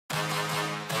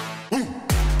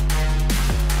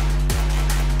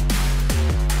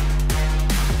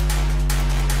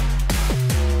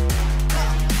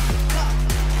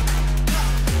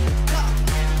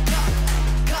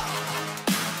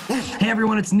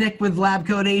everyone, it's Nick with Lab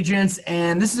Coat Agents,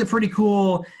 and this is a pretty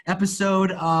cool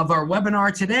episode of our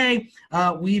webinar today.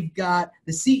 We've got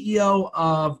the CEO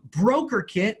of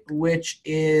BrokerKit, which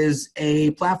is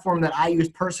a platform that I use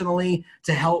personally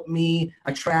to help me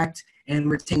attract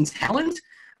and retain talent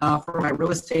for my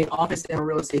real estate office and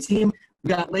real estate team.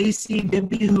 We've got Lacey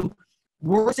Bibby, who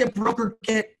works at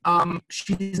BrokerKit.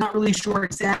 She's not really sure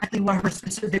exactly what her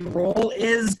specific role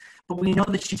is, but we know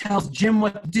that she tells Jim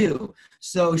what to do.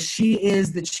 So she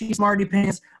is the chief smarty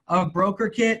pants of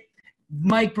BrokerKit.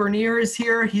 Mike Bernier is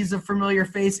here. He's a familiar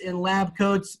face in lab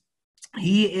coats.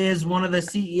 He is one of the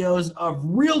CEOs of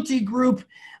Realty Group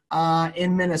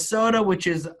in Minnesota, which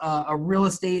is a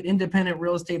independent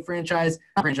real estate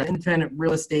independent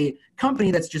real estate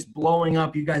company that's just blowing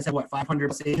up. You guys have, what,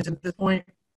 500 agents at this point?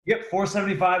 Yep,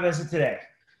 475 as of today.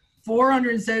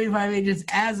 475 agents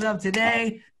as of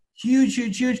today. Huge,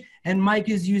 huge, huge. And Mike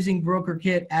is using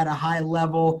BrokerKit at a high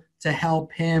level to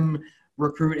help him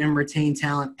recruit and retain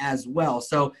talent as well.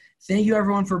 So thank you,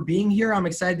 everyone, for being here. I'm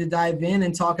excited to dive in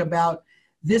and talk about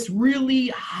this really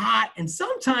hot and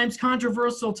sometimes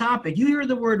controversial topic. You hear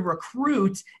the word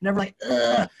recruit, and everyone's like,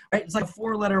 ugh, right? It's like a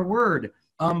four-letter word.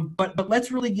 But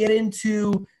let's really get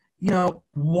into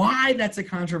why that's a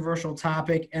controversial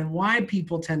topic and why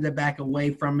people tend to back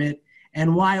away from it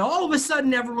and why all of a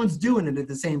sudden everyone's doing it at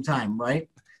the same time, right?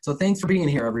 So thanks for being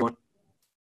here, everyone.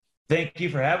 Thank you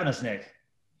for having us, Nick.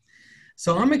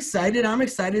 So I'm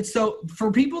excited. So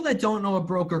for people that don't know what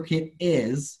BrokerKit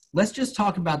is, let's just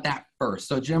talk about that first.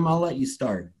 So Jim, I'll let you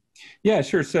start. Yeah,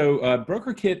 sure. So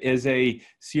BrokerKit is a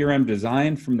CRM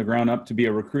designed from the ground up to be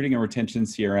a recruiting and retention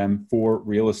CRM for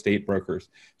real estate brokers.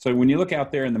 So when you look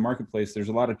out there in the marketplace, there's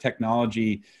a lot of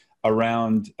technology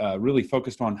around really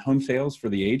focused on home sales for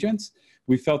the agents.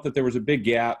 We felt that there was a big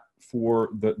gap for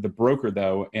the broker,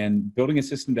 though, and building a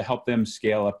system to help them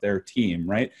scale up their team,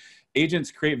 right?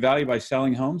 Agents create value by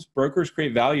selling homes. Brokers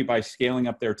create value by scaling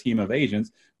up their team of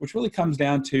agents, which really comes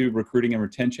down to recruiting and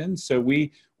retention. So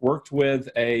we worked with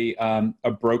a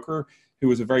broker who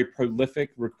was a very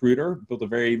prolific recruiter, built a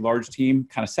very large team,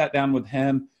 kind of sat down with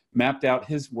him, mapped out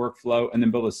his workflow, and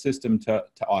then built a system to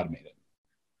automate it.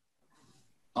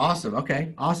 Awesome.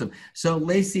 Okay. Awesome. So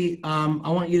Lacey, I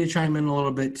want you to chime in a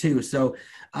little bit too. So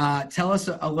tell us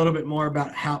a little bit more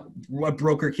about what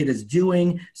BrokerKit is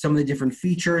doing, some of the different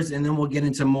features, and then we'll get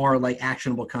into more like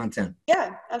actionable content.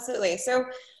 Yeah, absolutely. So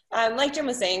like Jim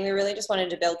was saying, we really just wanted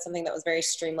to build something that was very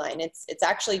streamlined. It's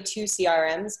actually two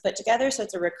CRMs put together. So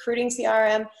it's a recruiting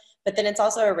CRM, but then it's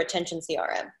also a retention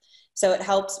CRM. So it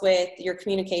helps with your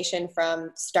communication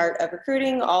from start of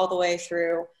recruiting all the way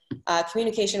through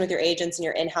communication with your agents and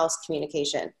your in-house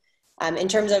communication. In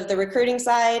terms of the recruiting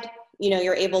side,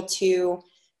 you're able to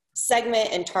segment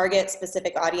and target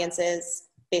specific audiences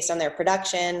based on their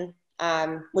production,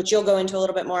 which you'll go into a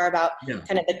little bit more about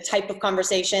kind of the type of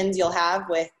conversations you'll have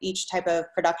with each type of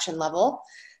production level.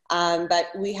 But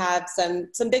we have some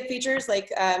big features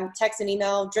like text and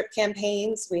email drip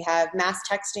campaigns. We have mass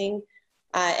texting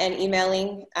and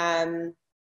emailing.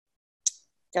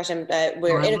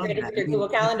 We're integrated with your Google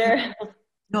Calendar.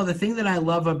 No, the thing that I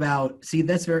love about,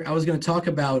 I was going to talk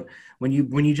about when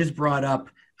you just brought up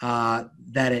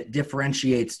that it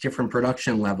differentiates different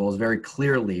production levels very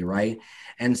clearly, right?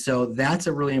 And so that's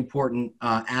a really important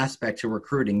aspect to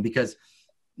recruiting because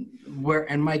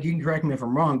and Mike, you can correct me if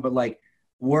I'm wrong, but like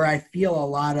where I feel a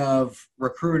lot of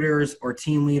recruiters or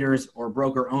team leaders or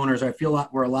broker owners, I feel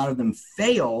where a lot of them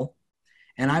fail,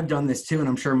 and I've done this too, and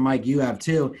I'm sure, Mike, you have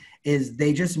too, is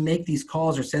they just make these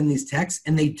calls or send these texts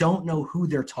and they don't know who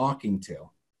they're talking to.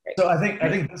 So I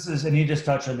think this is, and you just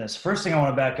touched on this. First thing I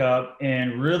want to back up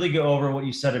and really go over what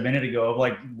you said a minute ago of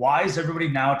like, why is everybody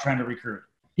now trying to recruit?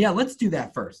 Yeah, let's do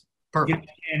that first. Perfect.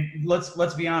 And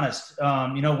let's be honest.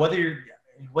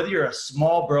 Whether you're a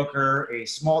small broker, a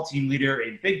small team leader,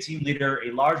 a big team leader,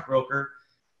 a large broker,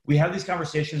 we have these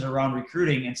conversations around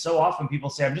recruiting, and so often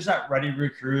people say, "I'm just not ready to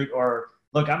recruit," or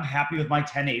 "Look, I'm happy with my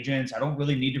 10 agents. I don't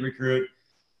really need to recruit."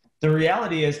 The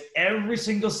reality is every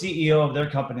single CEO of their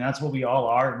company, that's what we all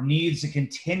are, needs to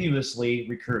continuously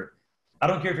recruit. I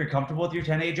don't care if you're comfortable with your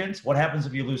 10 agents. What happens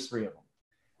if you lose 3 of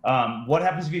them? What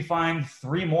happens if you find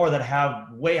 3 more that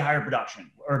have way higher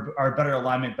production or are better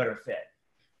alignment, better fit,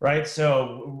 right?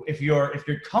 So if you're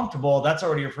comfortable, that's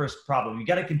already your first problem. You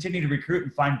got to continue to recruit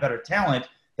and find better talent.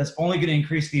 That's only going to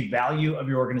increase the value of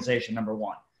your organization, number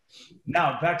one.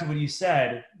 Now, back to what you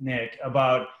said, Nick,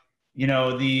 about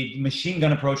the machine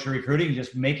gun approach to recruiting,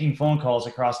 just making phone calls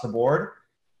across the board.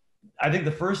 I think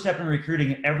the first step in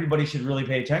recruiting everybody should really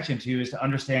pay attention to is to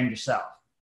understand yourself,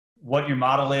 what your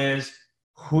model is,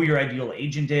 who your ideal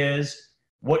agent is,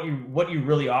 what you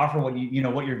really offer, what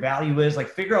your value is. Like,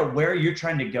 figure out where you're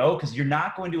trying to go, because you're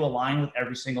not going to align with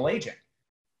every single agent.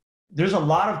 There's a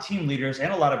lot of team leaders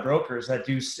and a lot of brokers that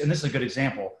do, and this is a good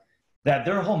example, that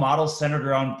their whole model is centered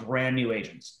around brand new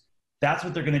agents. That's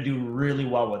what they're going to do really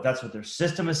well with. That's what their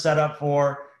system is set up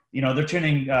for. They're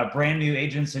turning brand new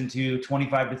agents into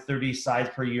 25 to 30 size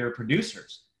per year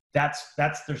producers. That's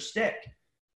their stick.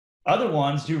 Other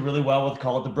ones do really well with,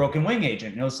 call it the broken wing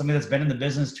agent. Somebody that's been in the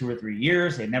business 2 or 3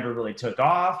 years, they never really took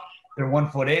off. They're 1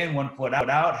 foot in, 1 foot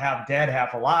out, half dead,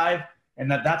 half alive. And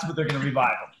that's what they're going to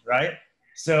revive them, right?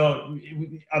 So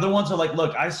other ones are like,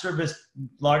 look, I service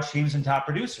large teams and top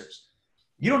producers.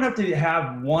 You don't have to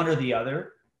have one or the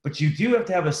other, but you do have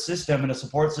to have a system and a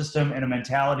support system and a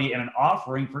mentality and an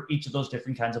offering for each of those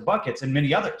different kinds of buckets and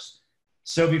many others.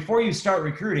 So before you start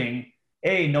recruiting,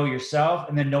 know yourself,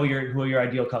 and then know who your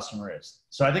ideal customer is.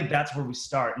 So I think that's where we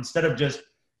start, instead of just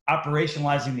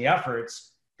operationalizing the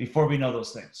efforts before we know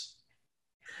those things.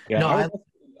 Yeah, no,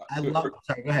 I love,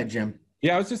 sorry, go ahead, Jim.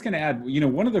 Yeah, I was just going to add,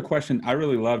 one of the questions I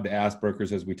really love to ask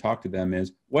brokers as we talk to them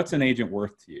is, what's an agent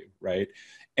worth to you, right?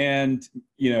 And,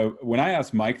 when I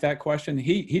asked Mike that question,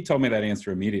 he told me that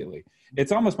answer immediately.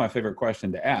 It's almost my favorite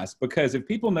question to ask, because if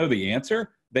people know the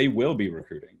answer, they will be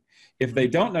recruiting. If they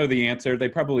don't know the answer, they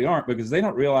probably aren't, because they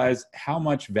don't realize how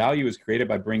much value is created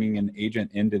by bringing an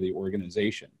agent into the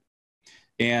organization.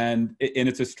 And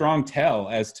it's a strong tell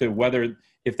as to whether,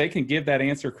 if they can give that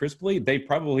answer crisply, they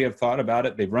probably have thought about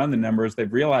it. They've run the numbers.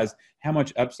 They've realized how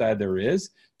much upside there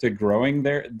is to growing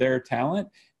their talent.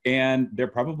 And they're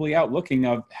probably out looking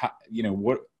of, how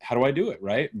do I do it,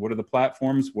 right? What are the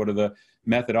platforms? What are the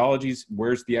methodologies?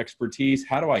 Where's the expertise?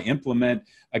 How do I implement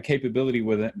a capability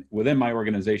within my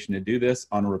organization to do this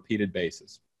on a repeated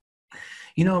basis?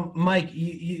 Mike,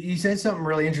 you said something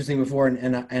really interesting before,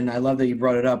 and I love that you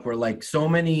brought it up, where like so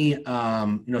many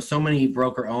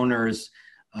broker owners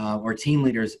or team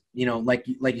leaders, like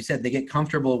you said, they get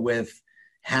comfortable with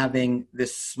having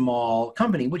this small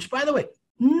company, which, by the way,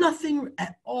 nothing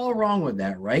at all wrong with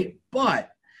that, right? But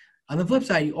on the flip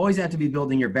side, you always have to be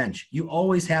building your bench. You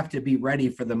always have to be ready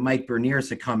for the Mike Berniers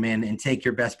to come in and take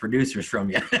your best producers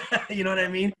from you. You know what I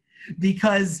mean?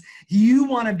 Because you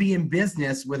want to be in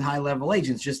business with high-level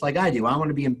agents, just like I do. I want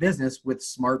to be in business with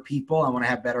smart people. I want to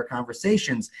have better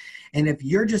conversations. And if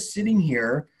you're just sitting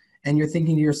here and you're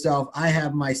thinking to yourself, I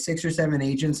have my 6 or 7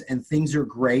 agents and things are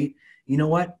great, you know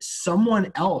what?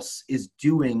 Someone else is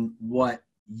doing what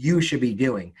you should be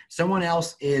doing. Someone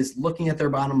else is looking at their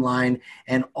bottom line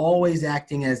and always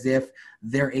acting as if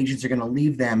their agents are going to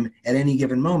leave them at any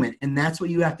given moment. And that's what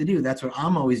you have to do. That's what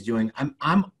I'm always doing.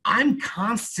 I'm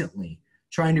constantly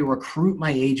trying to recruit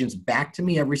my agents back to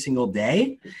me every single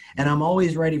day. And I'm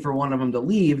always ready for one of them to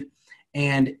leave.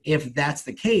 And if that's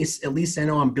the case, at least I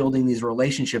know I'm building these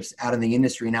relationships out in the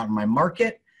industry and out in my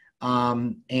market.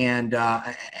 And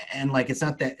like, it's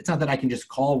not that I can just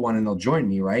call one and they'll join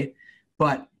me, right?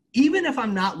 But even if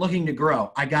I'm not looking to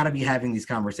grow, I got to be having these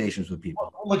conversations with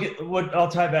people. Look at what I'll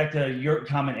tie back to your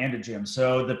comment and to Jim.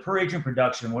 So the per agent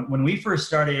production, when we first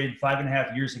started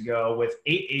 5.5 years ago with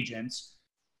 8 agents,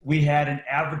 we had an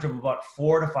average of about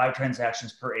 4 to 5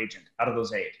 transactions per agent out of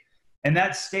those 8. And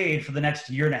that stayed for the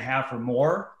next 1.5 years or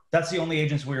more. That's the only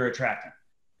agents we were attracting.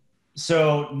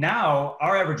 So now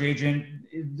our average agent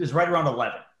is right around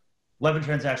 11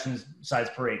 transactions size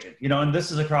per agent, and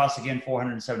this is across, again,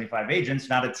 475 agents,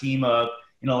 not a team of,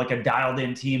 like a dialed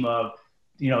in team of,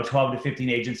 12 to 15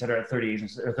 agents that are at 30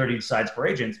 agents or 30 sides per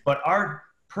agent. But our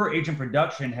per agent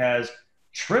production has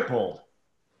tripled.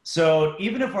 So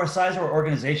even if our size of our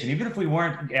organization, even if we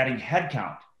weren't adding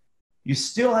headcount, you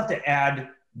still have to add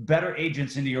better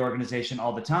agents into your organization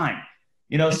all the time.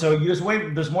 So there's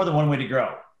more than one way to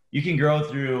grow. You can grow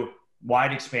through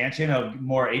wide expansion of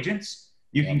more agents.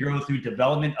 You can grow through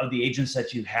development of the agents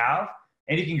that you have,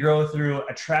 and you can grow through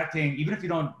attracting, even if you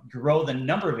don't grow the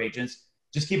number of agents,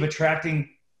 just keep attracting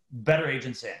better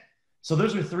agents in. So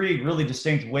those are 3 really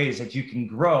distinct ways that you can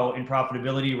grow in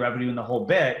profitability, revenue, and the whole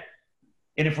bit.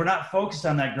 And if we're not focused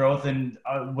on that growth, then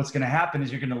what's going to happen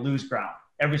is you're going to lose ground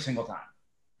every single time.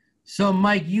 So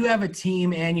Mike, you have a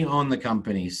team and you own the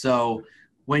company. So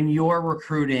when you're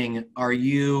recruiting, are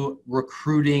you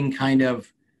recruiting kind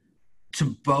of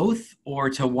to both or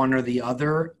to one or the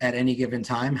other at any given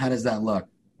time? How does that look?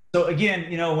 So again,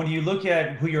 when you look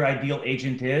at who your ideal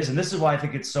agent is, and this is why I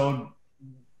think it's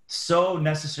so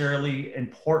necessarily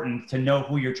important to know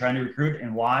who you're trying to recruit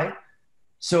and why.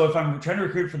 So if I'm trying to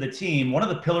recruit for the team, one of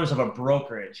the pillars of a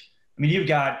brokerage, you've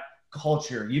got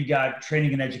culture, you've got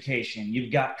training and education,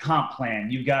 you've got comp plan,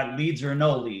 you've got leads or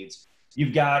no leads,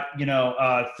 you've got,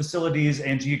 facilities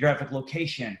and geographic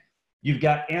location. You've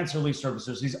got ancillary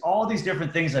services. All these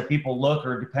different things that people look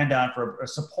or depend on for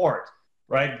support,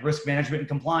 right? Risk management and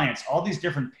compliance, all these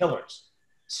different pillars.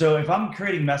 So if I'm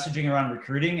creating messaging around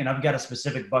recruiting and I've got a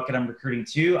specific bucket I'm recruiting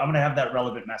to, I'm going to have that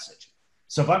relevant message.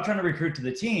 So if I'm trying to recruit to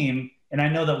the team and I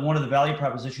know that one of the value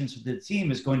propositions for the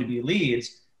team is going to be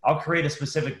leads, I'll create a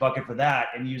specific bucket for that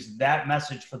and use that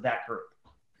message for that group.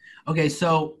 Okay,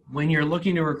 so when you're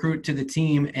looking to recruit to the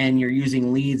team and you're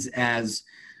using leads as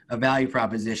a value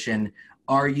proposition,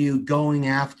 are you going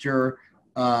after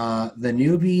the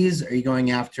newbies? Are you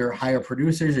going after higher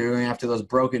producers? Are you going after those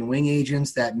broken wing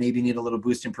agents that maybe need a little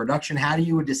boost in production? How do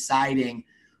you deciding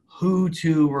who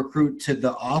to recruit to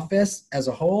the office as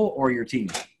a whole or your team?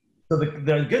 So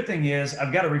the good thing is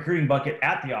I've got a recruiting bucket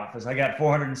at the office. I got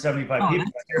 475 people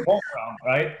that they're both from,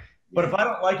 right? But if I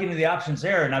don't like any of the options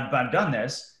there, and I've done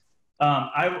this,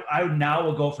 I now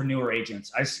will go for newer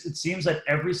agents. It seems that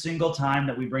every single time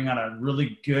that we bring on a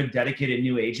really good, dedicated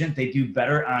new agent, they do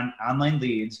better on online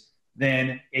leads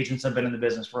than agents that have been in the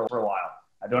business for a while.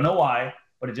 I don't know why,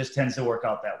 but it just tends to work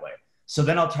out that way. So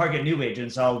then I'll target new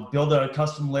agents. I'll build a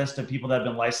custom list of people that have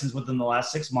been licensed within the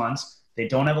last 6 months. They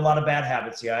don't have a lot of bad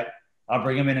habits yet. I'll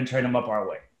bring them in and train them up our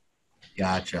way.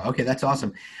 Gotcha. Okay, that's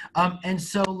awesome. And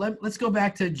so let's go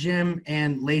back to Jim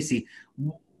and Lacey.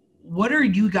 What are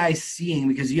you guys seeing?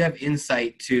 Because you have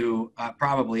insight to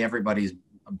probably everybody's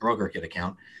BrokerKit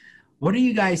account. What are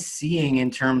you guys seeing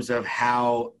in terms of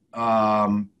how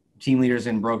team leaders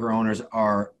and broker owners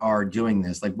are doing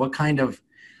this? Like what kind of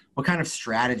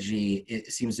strategy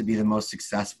it seems to be the most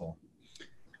successful?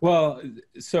 Well,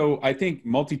 so I think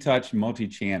multi-touch,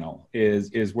 multi-channel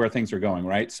is where things are going,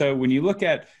 right? So when you look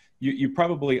at, you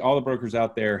probably, all the brokers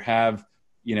out there have,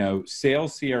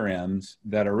 sales CRMs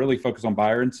that are really focused on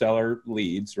buyer and seller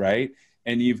leads, right?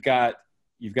 And you've got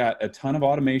a ton of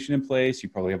automation in place. You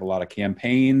probably have a lot of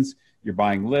campaigns. You're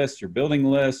buying lists, you're building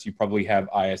lists. You probably have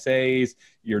ISAs.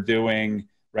 You're doing,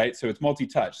 right? So it's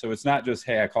multi-touch. So it's not just,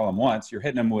 hey, I call them once. You're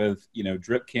hitting them with,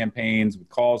 drip campaigns, with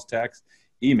calls, texts,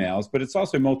 emails, but it's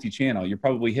also multi-channel. You're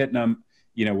probably hitting them,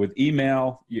 with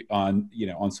email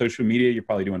on social media. You're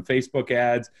probably doing Facebook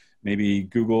ads, maybe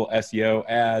Google SEO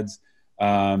ads.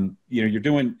 You're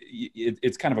doing,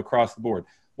 it's kind of across the board.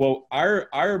 Well,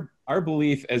 our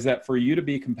belief is that for you to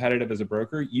be competitive as a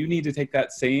broker, you need to take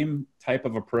that same type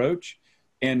of approach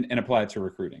and apply it to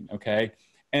recruiting. Okay.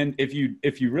 And if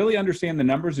you really understand the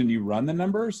numbers and you run the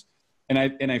numbers,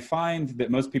 and I find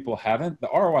that most people haven't, the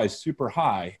ROI is super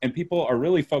high and people are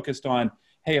really focused on,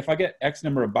 hey, if I get X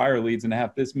number of buyer leads and I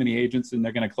have this many agents and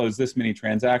they're going to close this many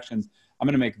transactions, I'm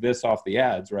going to make this off the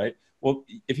ads, right? Well,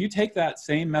 if you take that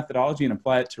same methodology and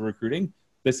apply it to recruiting,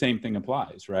 the same thing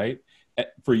applies, right?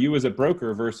 For you as a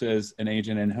broker versus an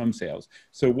agent in home sales.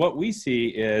 So what we see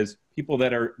is people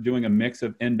that are doing a mix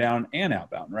of inbound and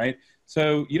outbound, right?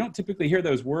 So you don't typically hear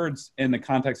those words in the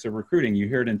context of recruiting. You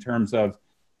hear it in terms of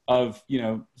sales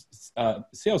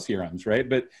CRMs, right?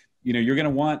 But you're going to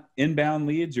want inbound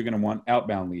leads. You're going to want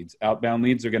outbound leads. Outbound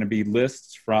leads are going to be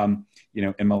lists from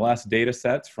MLS data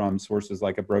sets from sources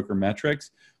like a Broker Metrics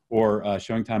or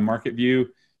Showing Time Market View.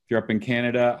 If you're up in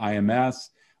Canada, IMS.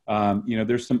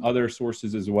 There's some other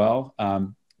sources as well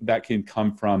that can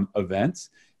come from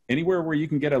events. Anywhere where you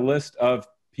can get a list of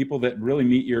people that really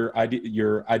meet your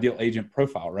ideal agent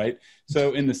profile, right?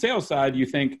 So in the sales side, you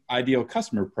think ideal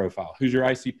customer profile. Who's your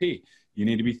ICP? You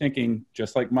need to be thinking,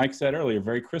 just like Mike said earlier,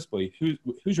 very crisply,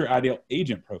 who's your ideal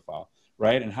agent profile,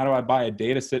 right? And how do I buy a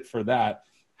data set for that?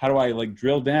 How do I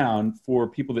drill down for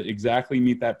people that exactly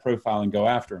meet that profile and go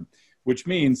after them? Which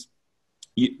means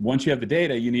once you have the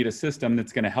data, you need a system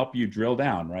that's going to help you drill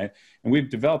down, right? And we've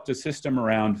developed a system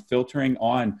around filtering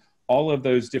on all of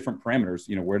those different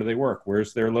parameters. Where do they work?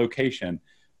 Where's their location?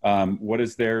 What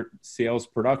is their sales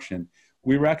production?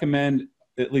 We recommend,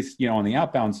 at least on the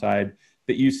outbound side,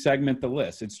 that you segment the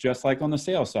list. It's just like on the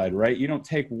sales side, right? You don't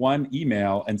take one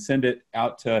email and send it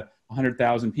out to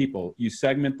 100,000 people. You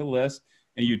segment the list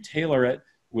and you tailor it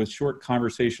with short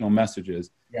conversational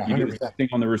messages. Yeah, you do the same thing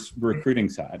on the recruiting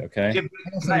side, okay?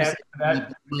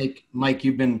 Mike,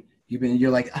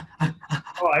 you're like,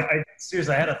 Oh, I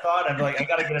seriously, I had a thought. I'm like, I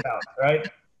got to get it out, right?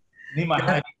 Need my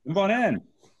ID. Come on in.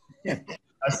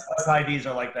 Us IDs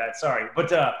are like that. Sorry.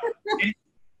 But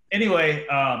anyway,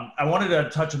 I wanted to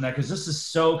touch on that because this is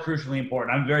so crucially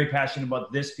important. I'm very passionate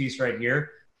about this piece right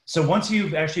here. So once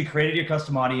you've actually created your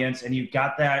custom audience and you've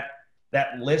got that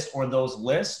list or those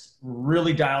lists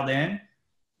really dialed in,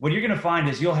 what you're going to find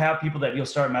is you'll have people that you'll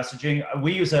start messaging.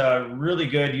 We use a really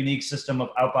good, unique system of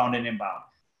outbound and inbound.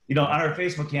 On our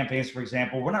Facebook campaigns, for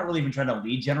example, we're not really even trying to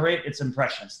lead generate. It's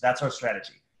impressions. That's our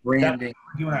strategy. Branding.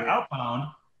 Doing our outbound,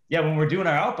 yeah, when we're doing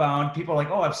our outbound, people are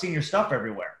like, oh, I've seen your stuff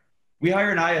everywhere. We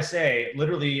hire an ISA,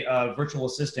 literally a virtual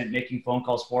assistant making phone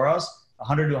calls for us,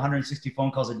 100 to 160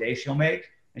 phone calls a day she'll make,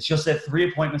 and she'll set 3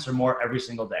 appointments or more every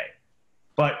single day.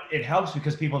 But it helps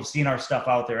because people have seen our stuff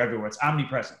out there everywhere. It's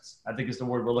omnipresence, I think is the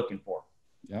word we're looking for.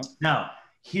 Yeah. Now,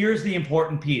 here's the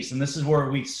important piece, and this is where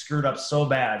we screwed up so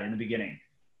bad in the beginning.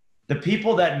 The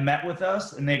people that met with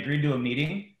us and they agreed to a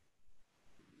meeting,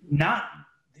 not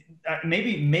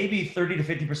maybe 30 to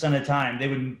 50% of the time, they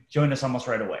would join us almost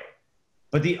right away.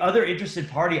 But the other interested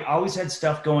party always had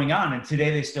stuff going on, and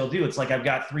today they still do. It's like, I've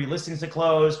got 3 listings to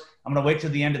close. I'm going to wait till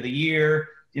the end of the year.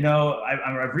 You know,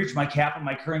 I've reached my cap at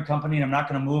my current company, and I'm not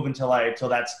going to move until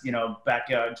that's, you know,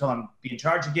 until I'm being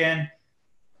charged again.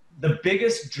 The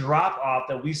biggest drop off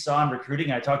that we saw in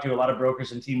recruiting, I talked to a lot of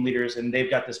brokers and team leaders, and they've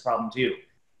got this problem too.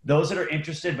 Those that are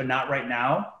interested but not right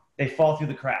now, they fall through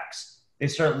the cracks. They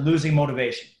start losing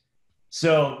motivation.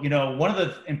 So, you know, one of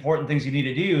the important things you need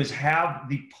to do is have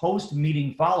the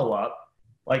post-meeting follow-up.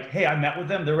 Like, hey, I met with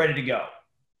them. They're ready to go.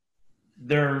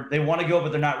 They want to go,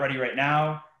 but they're not ready right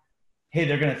now. Hey,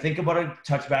 they're going to think about it,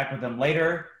 touch back with them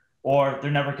later, or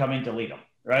they're never coming, delete them,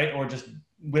 right? Or just,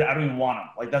 I don't even want them.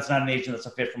 Like, that's not an agent that's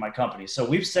a fit for my company. So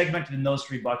we've segmented in those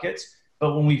 3 buckets.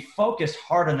 But when we focus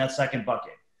hard on that second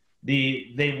bucket,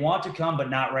 they want to come, but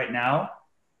not right now,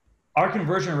 our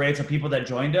conversion rates of people that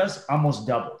joined us almost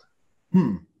doubled.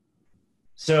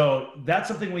 So that's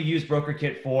something we use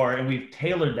BrokerKit for, and we've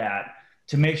tailored that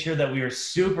to make sure that we are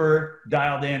super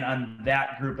dialed in on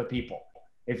that group of people.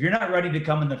 If you're not ready to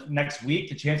come in the next week,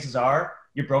 the chances are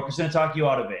your broker's going to talk you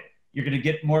out of it. You're going to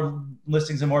get more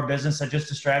listings and more business that just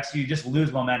distracts you. You just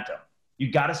lose momentum.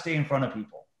 You got to stay in front of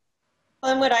people.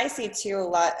 Well, and what I see too a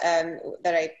lot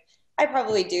that I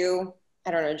probably do,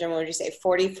 I don't know, Jim, what would you say,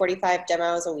 40, 45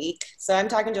 demos a week? So I'm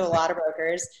talking to a lot of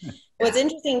brokers. What's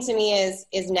interesting to me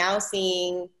is now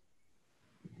seeing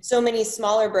so many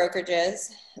smaller brokerages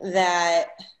that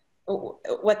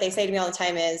what they say to me all the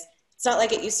time is, it's not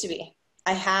like it used to be.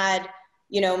 I had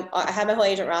my whole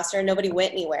agent roster, nobody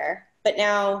went anywhere, but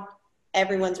now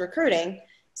everyone's recruiting.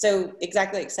 So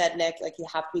exactly like you said, Nick, like you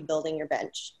have to be building your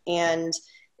bench. And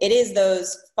it is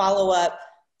those follow-up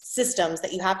systems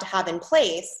that you have to have in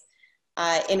place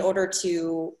in order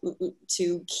to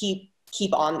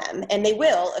keep on them, and they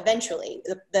will eventually.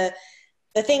 The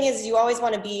thing is, you always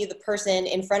want to be the person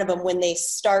in front of them when they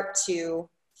start to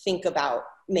think about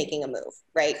making a move,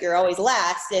 right? You're always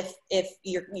last if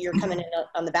you're coming in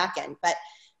on the back end. But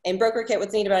in BrokerKit,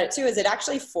 what's neat about it too is it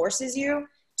actually forces you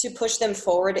to push them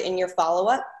forward in your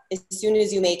follow-up as soon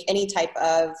as you make any type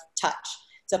of touch.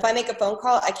 So if I make a phone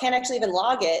call, I can't actually even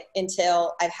log it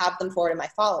until I have them forward in my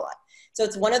follow-up. So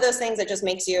it's one of those things that just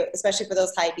makes you, especially for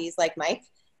those high Bs like Mike,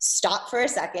 stop for a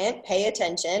second, pay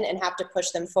attention, and have to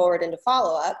push them forward into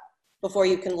follow-up before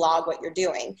you can log what you're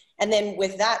doing. And then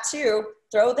with that too,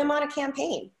 throw them on a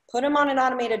campaign. Put them on an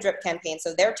automated drip campaign.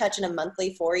 So they're touching them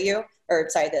monthly for you,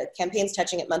 the campaign's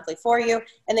touching it monthly for you,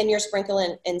 and then you're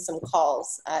sprinkling in some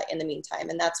calls in the meantime.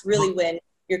 And that's really when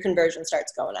your conversion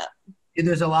starts going up.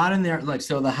 There's a lot in there, like,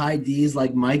 so the high Ds,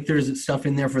 like Mike, there's stuff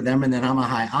in there for them, and then I'm a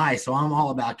high I, so I'm all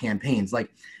about campaigns.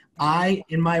 Like,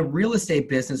 in my real estate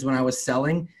business, when I was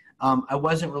selling, I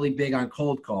wasn't really big on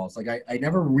cold calls. Like, I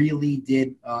never really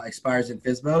did expires and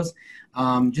FSBOs,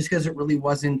 just because it really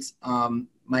wasn't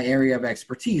my area of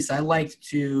expertise. I liked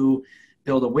to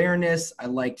build awareness. I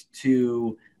liked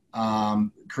to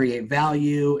create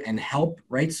value and help,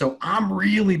 right? So I'm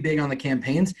really big on the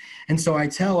campaigns. And so I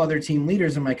tell other team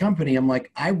leaders in my company, I'm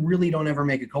like, I really don't ever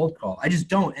make a cold call. I just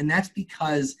don't. And that's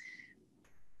because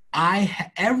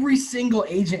every single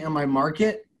agent in my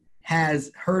market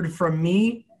has heard from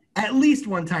me at least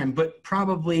one time, but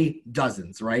probably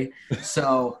dozens, right?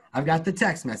 So I've got the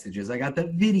text messages, I got the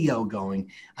video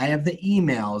going, I have the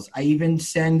emails, I even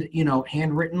send,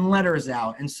 handwritten letters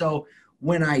out. And so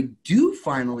when I do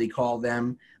finally call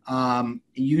them,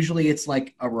 usually it's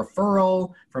like a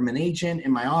referral from an agent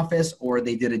in my office, or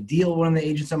they did a deal with one of the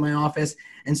agents in my office.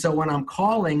 And so when I'm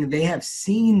calling, they have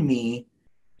seen me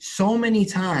so many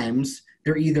times,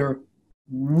 they're either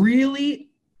really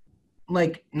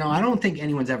no, I don't think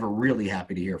anyone's ever really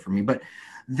happy to hear from me, but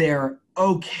they're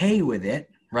okay with it,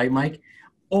 right, Mike?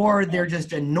 Or they're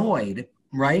just annoyed,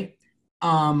 right?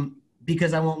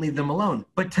 Because I won't leave them alone.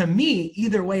 But to me,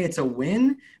 either way, it's a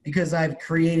win because I've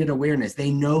created awareness.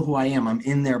 They know who I am. I'm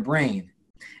in their brain.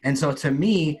 And so to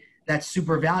me, that's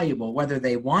super valuable, whether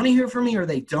they want to hear from me or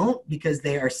they don't because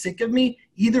they are sick of me.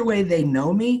 Either way, they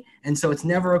know me. And so it's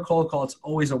never a cold call. It's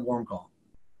always a warm call.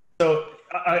 So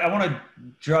I want to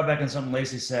draw back on something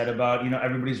Lacey said about,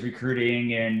 everybody's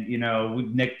recruiting and,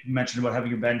 Nick mentioned about having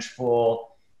your bench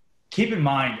full. keep in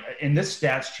mind, and this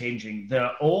stat's changing,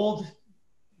 the old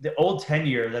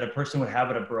tenure that a person would have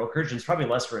at a brokerage, and it's probably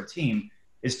less for a team,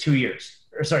 is 2 years,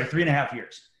 or sorry, 3.5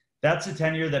 years. That's the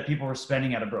tenure that people were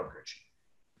spending at a brokerage.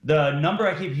 The number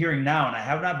I keep hearing now, and I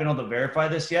have not been able to verify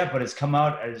this yet, but it's come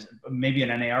out as maybe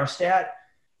an NAR stat,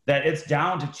 that it's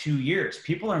down to 2 years.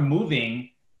 People are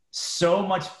moving so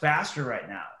much faster right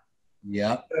now.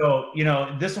 Yeah. So,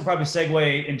 this will probably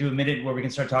segue into a minute where we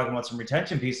can start talking about some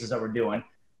retention pieces that we're doing.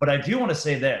 But I do want to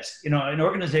say this, an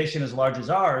organization as large as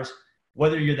ours,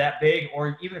 whether you're that big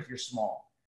or even if you're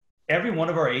small, every one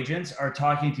of our agents are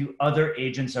talking to other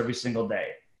agents every single day.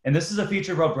 And this is a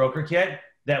feature about BrokerKit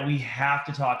that we have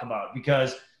to talk about,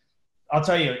 because I'll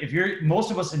tell you, most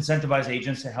of us incentivize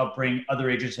agents to help bring other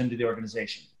agents into the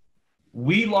organization.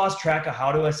 We lost track of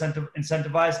how to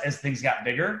incentivize as things got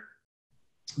bigger,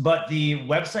 but the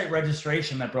website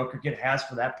registration that BrokerKit has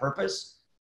for that purpose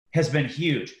has been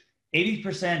huge.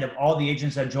 80% of all the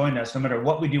agents that join us, no matter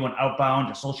what we do on outbound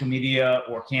or social media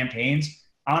or campaigns,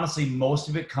 honestly, most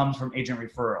of it comes from agent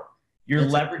referral. You're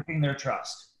leveraging their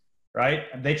trust, right?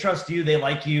 They trust you, they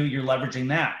like you, you're leveraging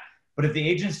that. But if the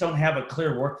agents don't have a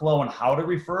clear workflow on how to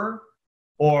refer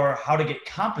or how to get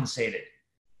compensated,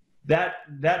 that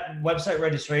website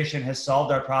registration has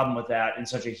solved our problem with that in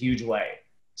such a huge way.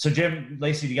 So Jim,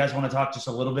 Lacey, do you guys want to talk just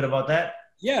a little bit about that?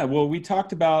 Yeah, well, we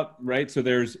talked about, right, so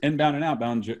there's inbound and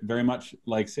outbound, very much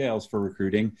like sales for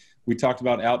recruiting. We talked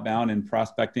about outbound and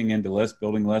prospecting into lists,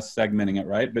 building lists, segmenting it,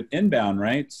 right? But inbound,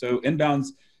 right? So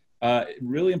inbound's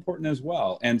really important as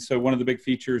well. And so one of the big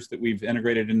features that we've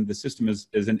integrated into the system is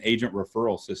an agent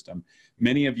referral system.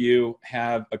 Many of you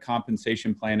have a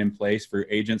compensation plan in place for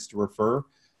agents to refer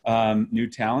new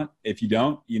talent. If you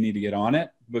don't, you need to get on it,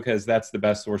 because that's the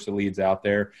best source of leads out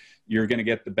there. You're going to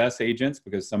get the best agents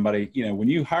because somebody, when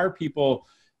you hire people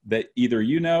that either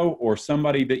or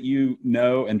somebody that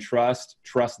and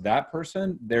trust that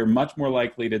person, they're much more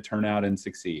likely to turn out and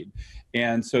succeed.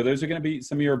 And so those are going to be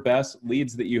some of your best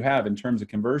leads that you have in terms of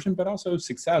conversion, but also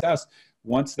success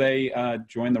once they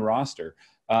join the roster.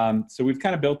 So we've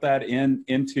kind of built that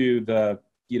into the,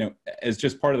 as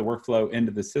just part of the workflow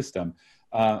into the system.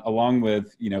 Along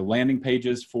with, landing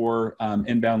pages for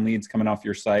inbound leads coming off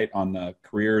your site on the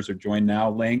careers or join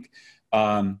now link.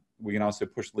 We can also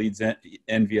push leads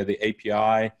in via the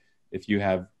API. If you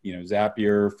have,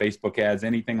 Zapier, Facebook ads,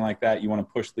 anything like that, you want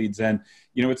to push leads in.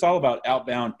 It's all about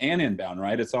outbound and inbound,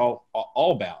 right? It's all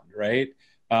bound, right?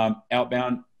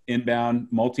 Outbound, inbound,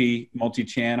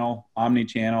 multi-channel,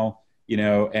 omni-channel,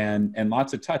 and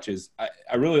lots of touches.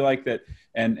 I really like that.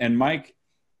 And Mike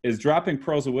is dropping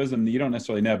pearls of wisdom that you don't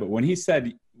necessarily know. But when he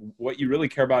said what you really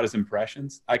care about is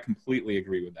impressions, I completely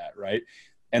agree with that, right?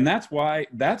 And that's why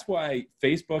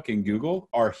Facebook and Google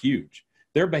are huge.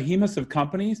 They're behemoths of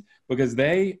companies because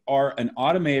they are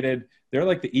they're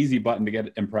like the easy button to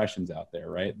get impressions out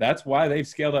there, right? That's why they've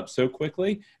scaled up so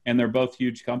quickly, and they're both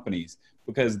huge companies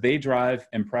because they drive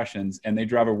impressions and they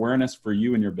drive awareness for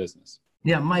you and your business.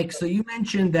 Yeah, Mike, so you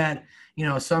mentioned that,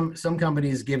 some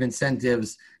companies give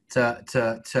incentives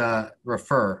to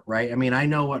refer, right? I mean, I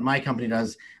know what my company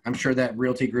does. I'm sure that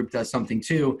Realty Group does something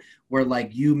too, where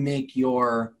like you make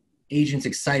your agents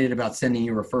excited about sending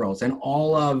you referrals, and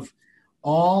all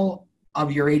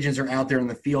of your agents are out there in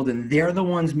the field, and they're the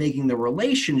ones making the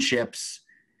relationships,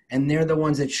 and they're the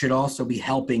ones that should also be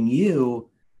helping you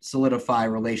solidify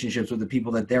relationships with the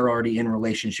people that they're already in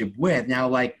relationship with. Now,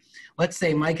 like, let's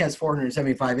say Mike has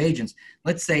 475 agents.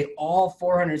 Let's say all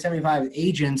 475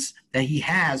 agents that he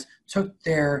has took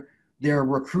their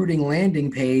recruiting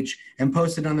landing page and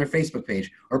posted it on their Facebook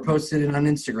page, or posted it on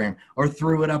Instagram, or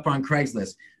threw it up on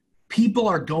Craigslist. People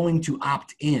are going to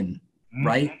opt in,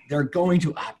 right? They're going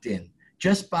to opt in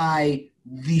just by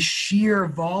the sheer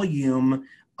volume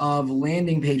of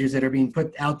landing pages that are being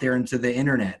put out there into the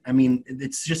internet. I mean,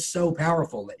 it's just so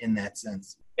powerful in that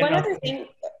sense. One other thing,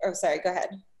 oh, sorry, go ahead.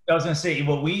 I was going to say,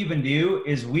 what we even do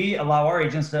is we allow our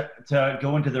agents to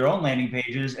go into their own landing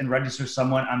pages and register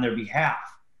someone on their behalf.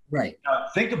 Right. Now,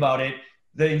 think about it.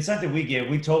 The incentive we give,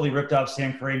 we totally ripped off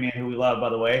Sam Karamian, who we love, by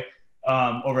the way,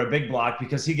 over at Big Block,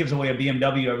 because he gives away a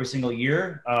BMW every single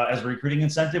year as a recruiting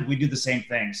incentive. We do the same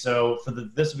thing. So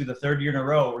this will be the third year in a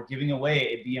row, we're giving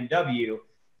away a BMW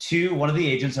to one of the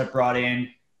agents that brought in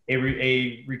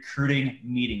a recruiting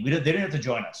meeting. They didn't have to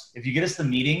join us. If you get us the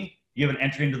meeting, you have an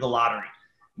entry into the lottery.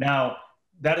 Now,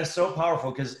 that is so powerful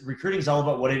because recruiting is all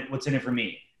about what's in it for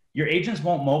me. Your agents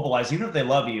won't mobilize, even if they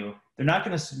love you. They're not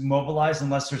going to mobilize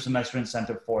unless there's some extra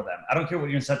incentive for them. I don't care what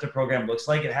your incentive program looks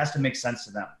like. It has to make sense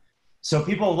to them. So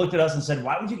people looked at us and said,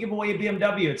 why would you give away a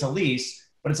BMW? It's a lease,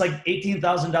 but it's like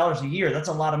 $18,000 a year. That's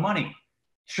a lot of money.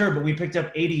 Sure, but we picked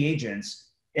up 80 agents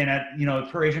And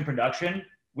at, per agent production,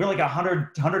 we're like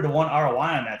 100 to 1 ROI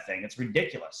on that thing. It's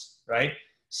ridiculous, right?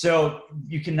 So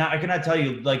I cannot tell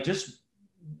you, like, just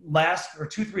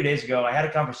 2-3 days ago, I had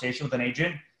a conversation with an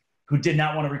agent who did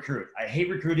not want to recruit. I hate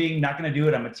recruiting, not going to do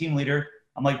it. I'm a team leader.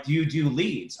 I'm like, do you do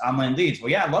leads, online leads? Well,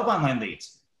 yeah, I love online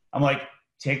leads. I'm like,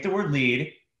 take the word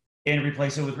lead and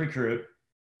replace it with recruit,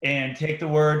 and take the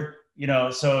word,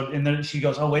 and then she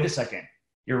goes, oh, wait a second.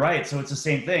 You're right. So it's the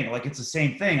same thing. Like, it's the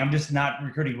same thing. I'm just not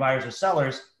recruiting buyers or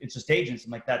sellers. It's just agents.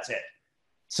 I'm like, that's it.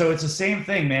 So it's the same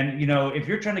thing, man. If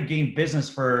you're trying to gain business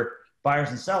for buyers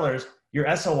and sellers,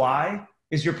 your SOI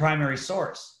is your primary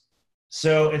source.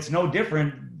 So it's no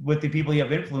different with the people you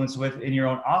have influence with in your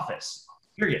own office,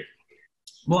 period.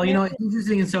 Well, it's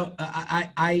interesting. And so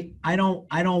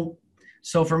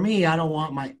so for me, my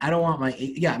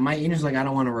agent's like, I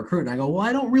don't want to recruit. And I go, well,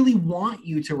 I don't really want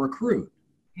you to recruit.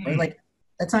 Right? Like,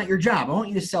 that's not your job. I want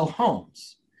you to sell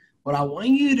homes. What I want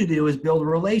you to do is build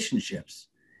relationships.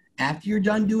 After you're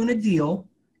done doing a deal,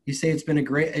 you say it's been a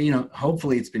great,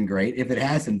 hopefully it's been great. If it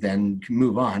hasn't, then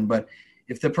move on. But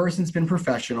if the person's been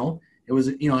professional, it was,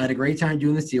 I had a great time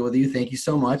doing this deal with you. Thank you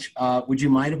so much. Would you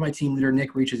mind if my team leader,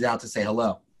 Nick, reaches out to say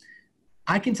hello?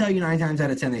 I can tell you 9 times out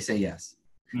of 10, they say yes.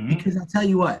 Mm-hmm. Because I'll tell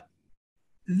you what,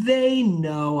 they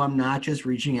know I'm not just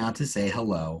reaching out to say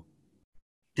hello.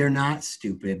 They're not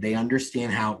stupid. They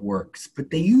understand how it works, but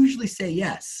they usually say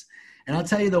yes. And I'll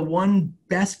tell you the one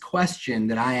best question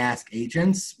that I ask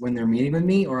agents when they're meeting with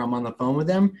me or I'm on the phone with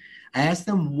them, I ask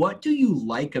them, what do you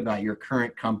like about your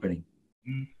current company?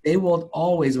 Mm-hmm. They will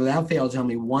always, without fail, tell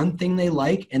me one thing they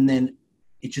like, and then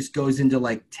it just goes into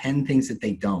like 10 things that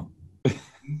they don't.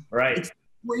 Right. It's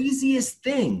the craziest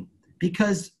thing,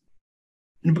 because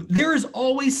there is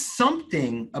always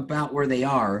something about where they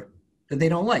are that they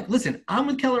don't like. Listen, I'm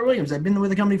with Keller Williams. I've been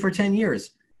with the company for 10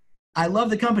 years. I love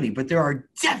the company, but there are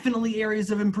definitely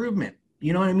areas of improvement.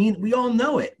 You know what I mean? We all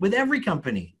know it with every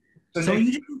company. So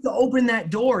you just need to open that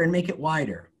door and make it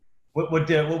wider.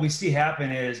 What we see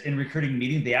happen is in recruiting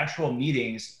meetings, the actual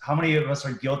meetings, how many of us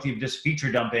are guilty of just feature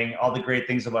dumping all the great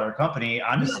things about our company?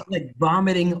 Honestly, like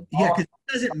vomiting. Yeah, because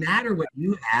it doesn't matter what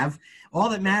you have. All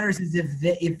that matters is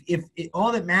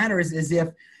if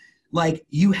like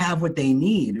you have what they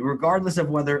need, regardless of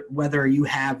whether you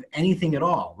have anything at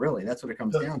all. Really, that's what it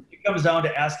comes down to. It comes down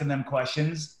to asking them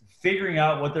questions, figuring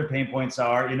out what their pain points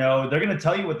are. They're going to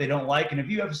tell you what they don't like, and if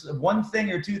you have one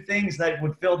thing or 2 things that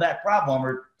would fill that problem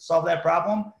or solve that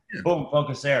problem, boom,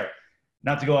 focus there.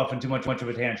 Not to go off into much of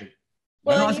a tangent.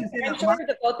 Well, I'm sure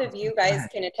that both of you guys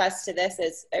can attest to this.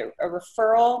 Is a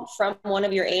referral from one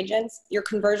of your agents, your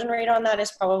conversion rate on that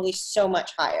is probably so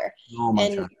much higher. Oh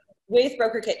my God. With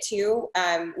BrokerKit too,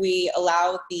 we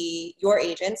allow your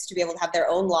agents to be able to have their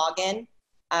own login.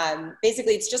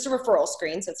 Basically, it's just a referral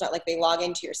screen, so it's not like they log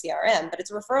into your CRM, but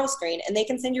it's a referral screen, and they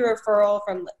can send you a referral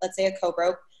from, let's say, a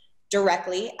co-broke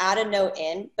directly, add a note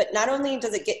in, but not only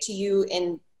does it get to you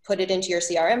and put it into your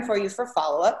CRM for you for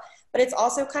follow-up, but it's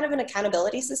also kind of an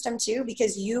accountability system too,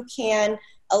 because you can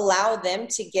allow them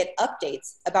to get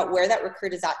updates about where that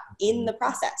recruit is at in the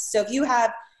process. So if you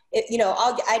have,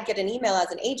 I'd get an email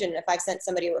as an agent if I've sent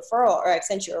somebody a referral, or I've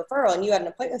sent you a referral and you had an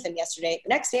appointment with them yesterday. The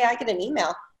next day I get an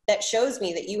email that shows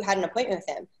me that you had an appointment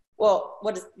with him. Well,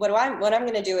 what I'm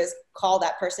going to do is call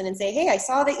that person and say, hey, I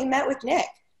saw that you met with Nick.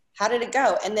 How did it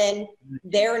go? And then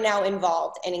they're now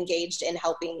involved and engaged in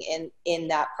helping in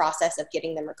that process of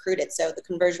getting them recruited. So the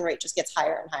conversion rate just gets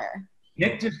higher and higher.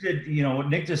 Nick just did, what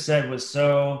Nick just said was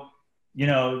so,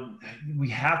 we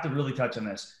have to really touch on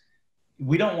this.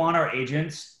 We don't want our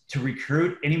agents to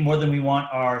recruit any more than we want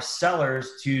our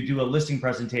sellers to do a listing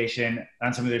presentation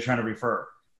on somebody they're trying to refer.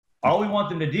 All we want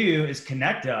them to do is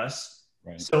connect us,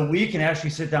 right, so we can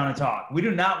actually sit down and talk. We do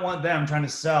not want them trying to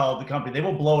sell the company. They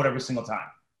will blow it every single time,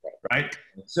 right?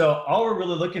 So all we're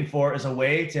really looking for is a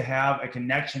way to have a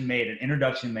connection made, an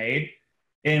introduction made,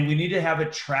 and we need to have it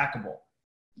trackable.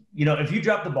 If you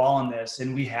drop the ball on this,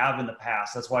 and we have in the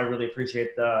past, that's why I really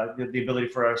appreciate the ability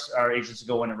for our agents to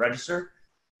go in and register.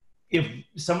 If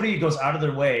somebody goes out of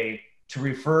their way to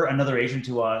refer another agent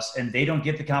to us and they don't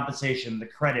get the compensation, the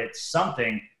credit,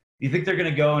 something, do you think they're going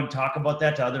to go and talk about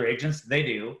that to other agents? They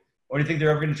do. Or do you think they're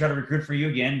ever going to try to recruit for you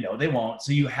again? No, they won't.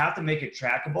 So you have to make it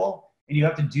trackable, and you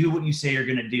have to do what you say you're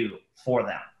going to do for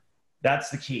them. That's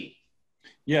the key.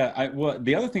 Yeah. Well,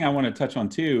 the other thing I want to touch on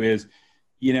too is,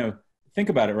 think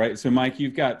about it, right? So Mike,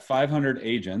 you've got 500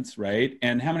 agents, right?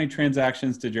 And how many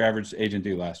transactions did your average agent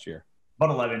do last year?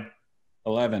 About 11.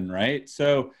 11, right?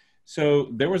 So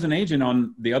there was an agent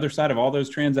on the other side of all those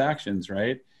transactions,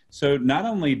 right? So not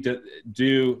only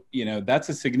do that's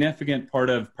a significant part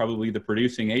of probably the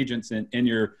producing agents in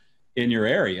your in your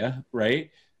area, right?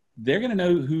 They're going to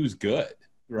know who's good,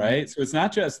 right? So it's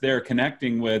not just they're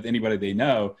connecting with anybody they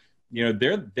know. You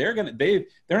know, they're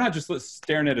not just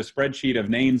staring at a spreadsheet of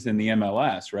names in the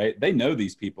MLS, right? They know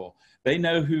these people. They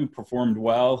know who performed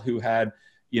well, who had,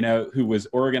 you know, who was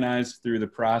organized through the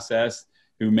process,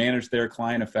 who managed their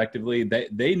client effectively.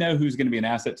 They know who's going to be an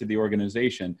asset to the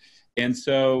organization. And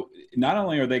so not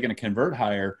only are they going to convert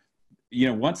higher, you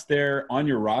know, once they're on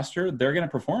your roster, they're going to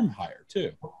perform higher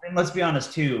too. And let's be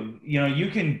honest too, you know,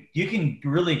 you can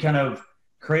really kind of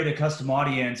create a custom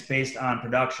audience based on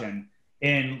production.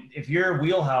 And if your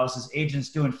wheelhouse is agents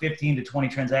doing 15 to 20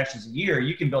 transactions a year,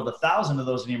 you can build 1,000 of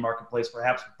those in your marketplace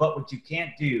perhaps. But what you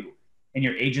can't do and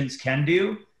your agents can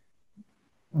do,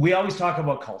 we always talk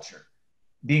about culture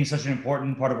being such an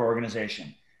important part of our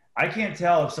organization. I can't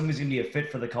tell if somebody's going to be a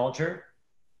fit for the culture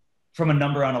from a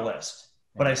number on a list,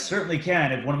 but I certainly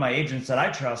can if one of my agents that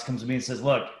I trust comes to me and says,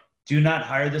 look, do not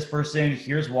hire this person.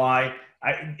 Here's why.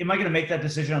 Am I going to make that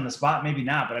decision on the spot? Maybe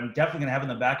not, but I'm definitely going to have in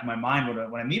the back of my mind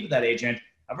when I meet with that agent,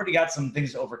 I've already got some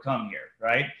things to overcome here,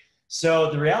 right? So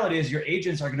the reality is your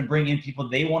agents are going to bring in people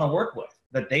they want to work with,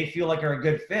 that they feel like are a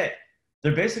good fit.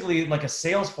 They're basically like a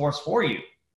sales force for you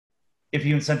if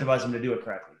you incentivize them to do it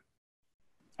correctly.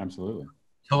 Absolutely.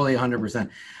 Totally 100%.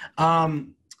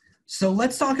 So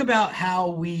let's talk about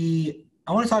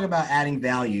I want to talk about adding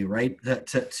value, right,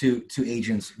 to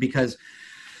agents, because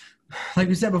like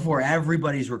we said before,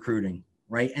 everybody's recruiting,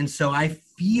 right? And so I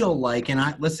feel like, and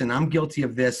I'm guilty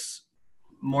of this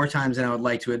more times than I would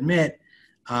like to admit,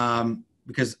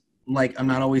 because like I'm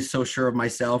not always so sure of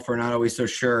myself or not always so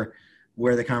sure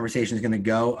where the conversation is going to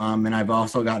go. And I've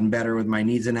also gotten better with my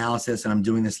needs analysis, and I'm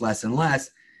doing this less and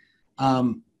less.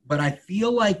 But I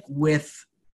feel like with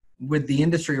the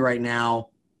industry right now,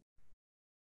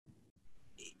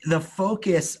 the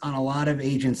focus on a lot of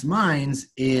agents' minds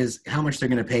is how much they're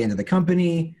going to pay into the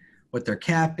company, what their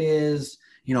cap is.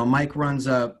 You know, Mike runs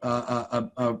a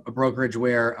brokerage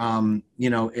where, you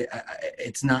know,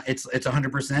 it's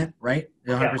 100%, right?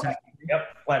 100%. Yep.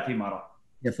 Flat fee model.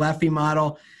 Yeah. Flat fee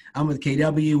model. I'm with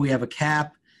KW. We have a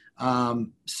cap.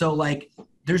 So like,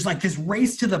 there's like this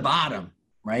race to the bottom,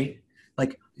 right?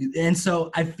 Like, and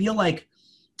so I feel like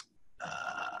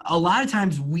a lot of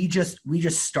times we just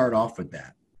start off with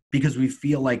that because we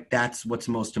feel like that's what's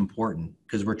most important,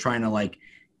 because we're trying to like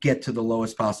get to the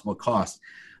lowest possible cost.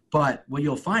 But what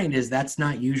you'll find is that's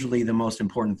not usually the most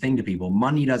important thing to people.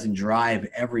 Money doesn't drive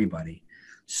everybody.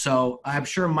 So I'm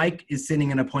sure Mike is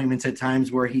sitting in appointments at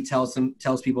times where he tells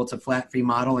people it's a flat fee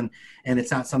model, and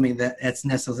it's not something that's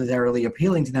necessarily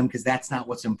appealing to them because that's not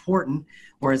what's important.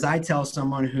 Whereas I tell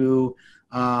someone who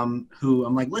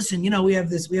I'm like, listen, you know, we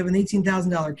have an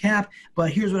 $18,000 cap,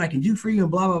 but here's what I can do for you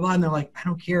and blah, blah, blah. And they're like, I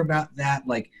don't care about that.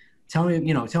 Like, tell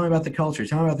me about the culture,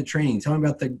 tell me about the training, tell me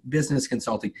about the business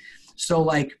consulting. So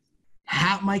like,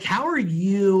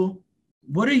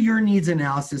 what are your needs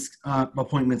analysis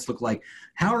appointments look like?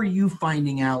 How are you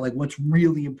finding out like what's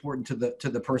really important to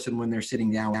the person when they're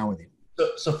sitting down with you?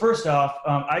 So first off,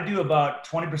 I do about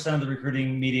 20% of the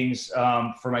recruiting meetings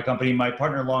for my company. My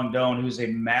partner, Long Doan, who's a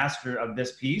master of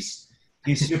this piece,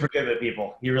 he's super good at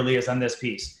people. He really is on this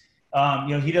piece. You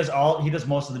know, he does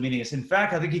most of the meetings. In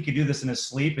fact, I think he could do this in his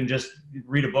sleep and just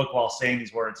read a book while saying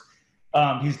these words.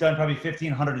 He's done probably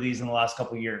 1,500 of these in the last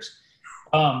couple of years.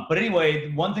 But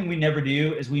anyway, one thing we never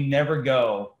do is we never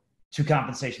go to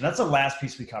compensation. That's the last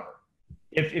piece we cover.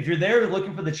 If you're there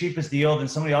looking for the cheapest deal, then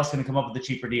somebody else is going to come up with a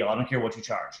cheaper deal. I don't care what you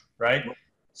charge, right?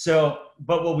 So,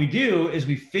 but what we do is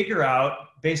we figure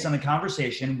out based on the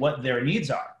conversation what their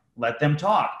needs are. Let them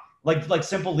talk, like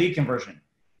simple lead conversion.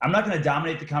 I'm not going to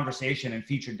dominate the conversation and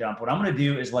feature dump. What I'm going to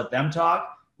do is let them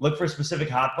talk, look for specific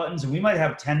hot buttons, and we might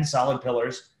have 10 solid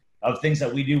pillars of things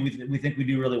that we do. We think we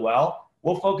do really well.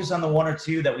 We'll focus on the one or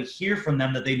two that we hear from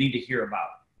them that they need to hear about.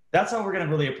 That's how we're going to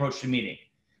really approach the meeting.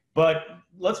 But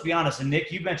let's be honest, and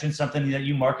Nick, you mentioned something that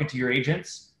you market to your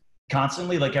agents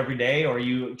constantly, like every day, or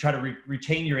you try to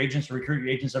retain your agents or recruit your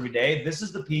agents every day. This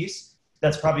is the piece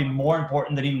that's probably more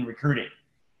important than even recruiting.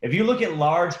 If you look at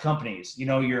large companies, you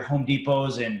know, your Home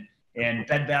Depots and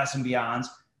Bed Baths and Beyonds,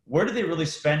 where do they really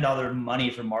spend all their money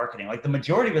for marketing? Like the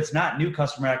majority of it's not new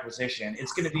customer acquisition.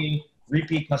 It's going to be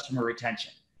repeat customer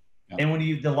retention. And when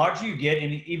the larger you get,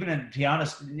 and even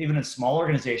in small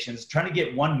organizations, trying to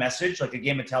get one message, like a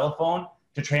game of telephone,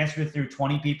 to transfer through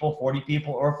 20 people, 40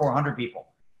 people, or 400 people,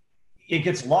 it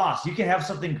gets lost. You can have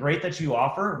something great that you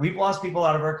offer. We've lost people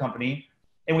out of our company,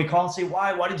 and we call and say,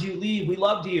 why did you leave? We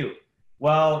loved you.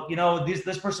 Well, you know,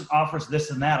 this person offers this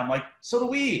and that. I'm like, so do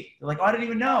we. They're like, oh, I didn't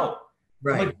even know.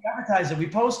 Right. Like, we advertise it. We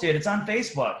post it. It's on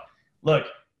Facebook. Look,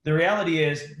 the reality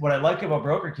is, what I like about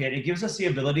BrokerKit, it gives us the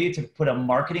ability to put a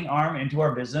marketing arm into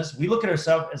our business. We look at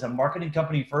ourselves as a marketing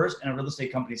company first and a real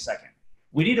estate company second.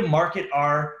 We need to market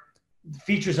our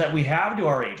features that we have to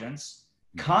our agents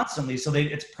constantly, so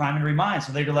it's prime and remind.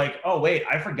 So they're like, oh wait,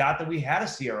 I forgot that we had a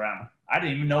CRM. I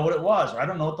didn't even know what it was, or I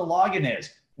don't know what the login is.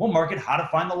 We'll market how to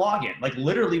find the login. Like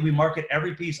literally, we market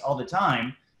every piece all the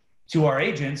time to our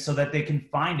agents so that they can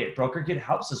find it. BrokerKit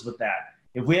helps us with that.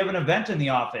 If we have an event in the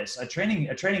office, a training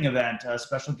event, a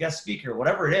special guest speaker,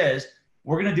 whatever it is,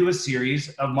 we're going to do a series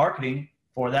of marketing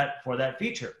for that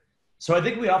feature. So I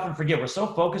think we often forget, we're so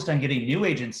focused on getting new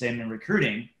agents in and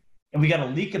recruiting, and we got a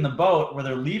leak in the boat where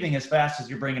they're leaving as fast as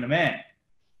you're bringing them in.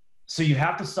 So you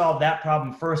have to solve that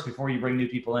problem first before you bring new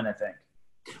people in, I think.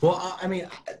 Well, I mean,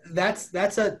 that's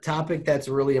a topic that's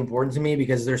really important to me,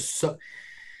 because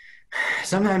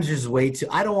sometimes there's way too,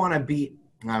 I don't want to be,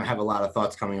 I have a lot of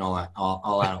thoughts coming all out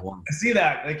at once. I see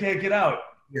that. They can't get out.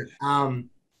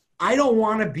 I don't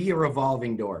want to be a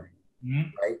revolving door,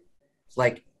 right? It's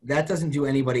like, that doesn't do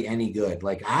anybody any good.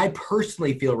 Like, I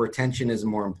personally feel retention is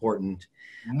more important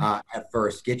at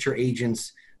first. Get your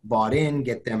agents bought in,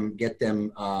 get them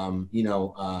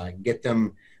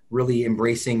really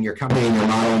embracing your company and your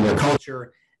model and your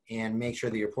culture, and make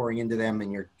sure that you're pouring into them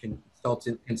and you're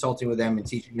consulting with them and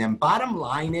teaching them. Bottom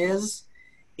line is,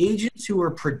 agents who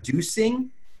are producing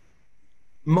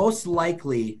most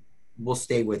likely will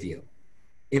stay with you.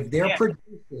 If they're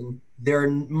producing, they're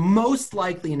most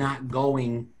likely not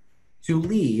going to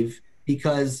leave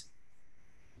because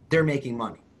they're making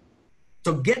money.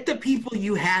 So get the people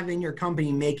you have in your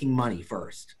company making money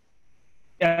first.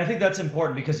 Yeah, I think that's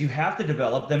important, because you have to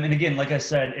develop them. And again, like I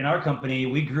said, in our company,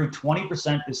 we grew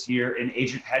 20% this year in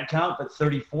agent headcount, but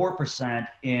 34%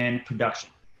 in production.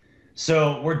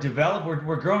 So we're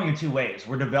growing in two ways.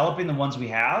 We're developing the ones we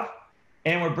have,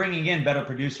 and we're bringing in better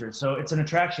producers. So it's an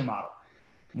attraction model.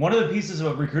 One of the pieces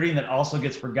of recruiting that also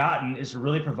gets forgotten is to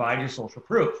really provide your social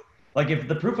proof. Like, if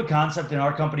the proof of concept in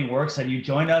our company works and you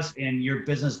join us and your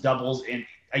business doubles in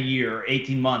a year,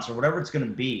 18 months, or whatever it's going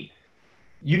to be,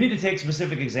 you need to take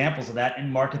specific examples of that and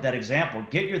market that example.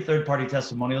 Get your third-party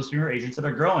testimonials from your agents that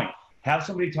are growing. Have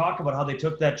somebody talk about how they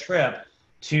took that trip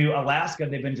to Alaska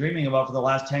they've been dreaming about for the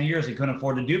last 10 years and couldn't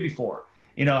afford to do before.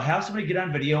 Have somebody get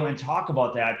on video and talk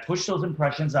about that, push those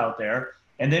impressions out there,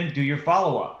 and then do your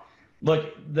follow-up.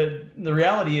 Look, the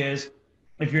reality is,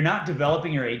 if you're not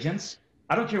developing your agents,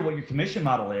 I don't care what your commission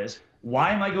model is,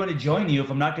 why am I going to join you if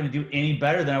I'm not going to do any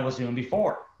better than I was doing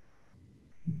before?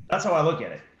 That's how I look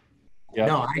at it. Yep.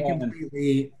 No,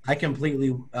 I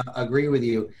completely agree with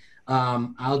you.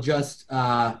 I'll just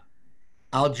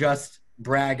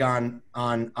brag on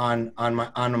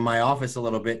my office a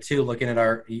little bit too, looking at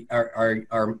our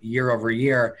year over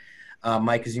year,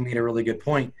 Mike, because you made a really good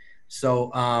point.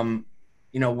 So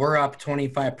we're up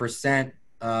 25%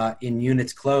 in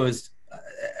units closed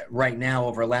right now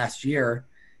over last year,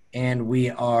 and we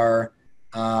are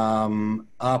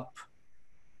up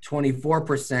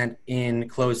 24% in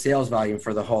closed sales volume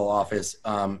for the whole office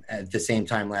at the same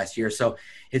time last year. So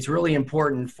it's really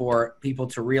important for people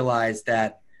to realize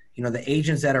that, the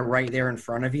agents that are right there in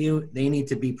front of you, they need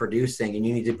to be producing, and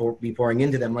you need to be pouring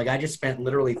into them. Like, I just spent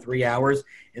literally 3 hours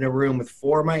in a room with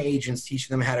 4 of my agents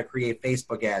teaching them how to create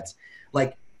Facebook ads.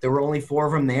 Like, there were only 4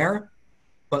 of them there,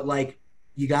 but like,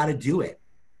 you got to do it,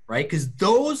 right? Because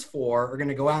those 4 are going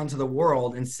to go out into the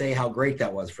world and say how great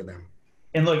that was for them.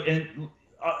 And look,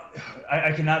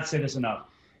 I cannot say this enough.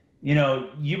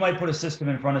 You might put a system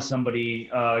in front of somebody,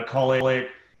 call it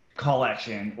Call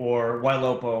Action or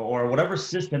Ylopo or whatever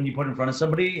system you put in front of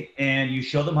somebody, and you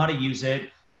show them how to use it,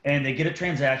 and they get a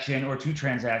transaction or 2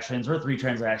 transactions or 3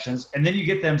 transactions, and then you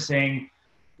get them saying,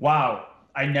 wow,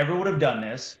 I never would have done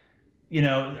this.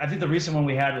 I think the recent one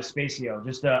we had was Spacio,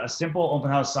 just a simple open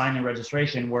house sign and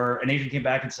registration, where an agent came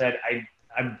back and said,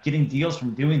 I'm getting deals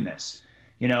from doing this.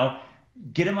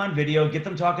 Get them on video, get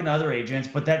them talking to other agents,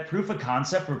 but that proof of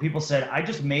concept where people said, I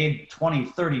just made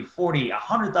 $20, $30, $40,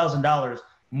 $100,000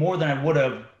 more than I would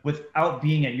have without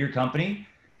being at your company,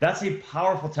 that's a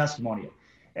powerful testimonial.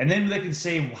 And then they can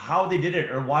say how they did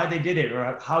it, or why they did it,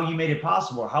 or how you made it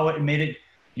possible, or how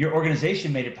your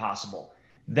organization made it possible.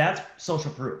 That's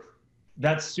social proof.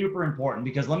 That's super important,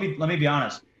 because let me be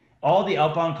honest. All the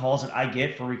outbound calls that I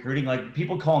get for recruiting, like,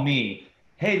 people call me,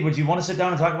 hey, would you want to sit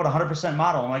down and talk about 100%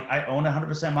 model? I'm like, I own a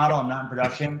 100% model. I'm not in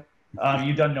production.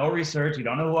 You've done no research. You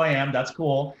don't know who I am. That's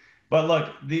cool. But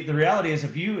look, the reality is,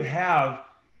 if you have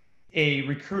a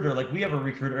recruiter, like we have a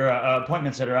recruiter,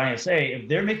 appointment setter, ISA, if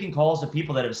they're making calls to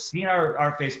people that have seen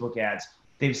our Facebook ads,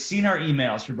 they've seen our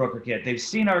emails through BrokerKit, they've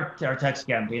seen our text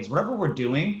campaigns, whatever we're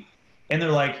doing, and they're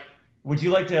like, would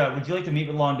you like to meet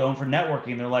with Long Dome for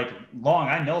networking? They're like, Long,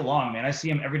 I know Long, man. I see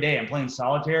him every day. I'm playing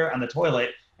solitaire on the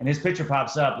toilet and his picture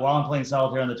pops up while I'm playing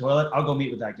solitaire on the toilet. I'll go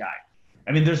meet with that guy.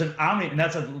 I mean, there's an omni, and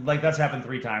that's happened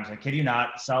 3 times. I kid you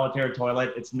not, solitaire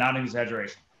toilet. It's not an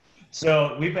exaggeration.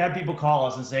 So we've had people call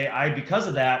us and say, because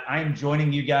of that, I am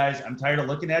joining you guys. I'm tired of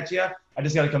looking at you. I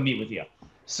just got to come meet with you.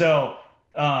 So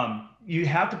you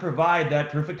have to provide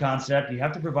that proof of concept. You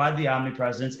have to provide the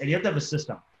omnipresence, and you have to have a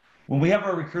system. When we have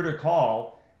our recruiter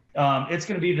call, it's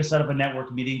going to be to set up a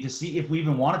network meeting to see if we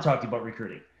even want to talk to you about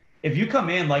recruiting. If you come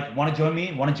in like, want to join me,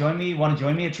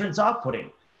 it turns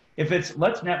off-putting. If it's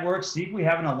let's network, see if we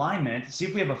have an alignment, see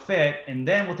if we have a fit, and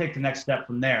then we'll take the next step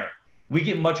from there. We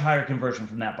get much higher conversion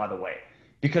from that, by the way,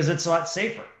 because it's a lot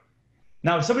safer.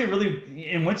 Now, if somebody really,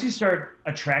 and once you start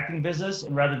attracting business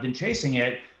and rather than chasing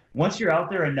it, once you're out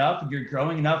there enough and you're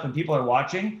growing enough and people are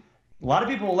watching, a lot of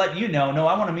people will let you know, no,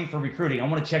 I want to meet for recruiting. I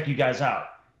want to check you guys out.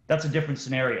 That's a different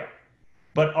scenario.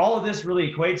 But all of this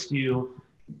really equates to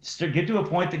get to a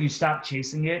point that you stop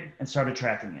chasing it and start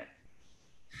attracting it.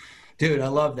 Dude, I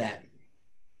love that.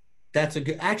 That's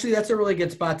a really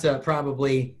good spot to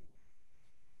probably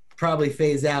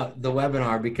phase out the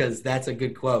webinar, because that's a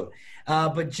good quote.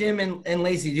 But Jim and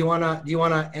Lacey, do you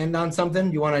wanna end on something?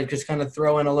 Do you wanna just kind of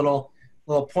throw in a little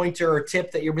pointer or tip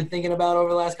that you've been thinking about over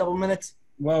the last couple of minutes?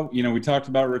 Well, we talked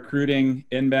about recruiting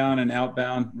inbound and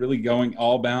outbound, really going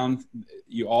all bound.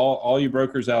 All you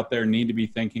brokers out there need to be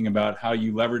thinking about how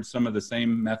you leverage some of the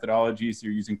same methodologies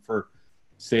you're using for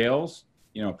sales,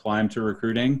 apply them to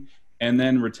recruiting, and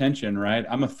then retention, right?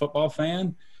 I'm a football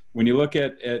fan. When you look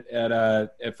at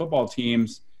football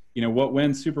teams, what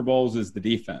wins Super Bowls is the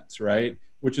defense, right?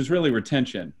 Which is really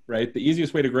retention, right? The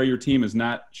easiest way to grow your team is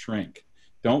not shrink.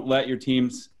 Don't let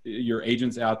your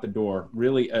agents out the door.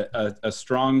 Really, a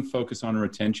strong focus on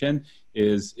retention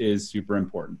is super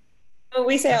important. What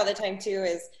we say all the time too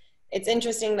is it's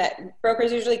interesting that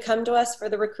brokers usually come to us for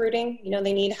the recruiting.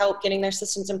 They need help getting their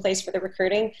systems in place for the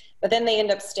recruiting, but then they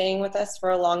end up staying with us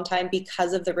for a long time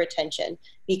because of the retention,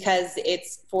 because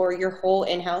it's for your whole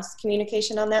in-house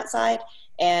communication on that side.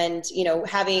 And,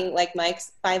 having like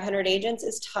Mike's 500 agents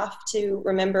is tough to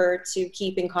remember to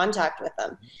keep in contact with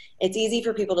them. It's easy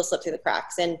for people to slip through the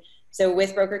cracks. And so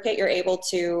with BrokerKit, you're able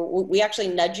to, we actually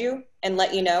nudge you and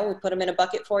let you know, we put them in a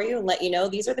bucket for you and let you know,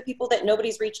 these are the people that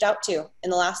nobody's reached out to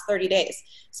in the last 30 days.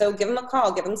 So give them a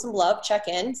call, give them some love, check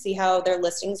in, see how their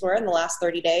listings were in the last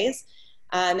 30 days.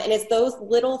 And it's those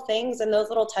little things and those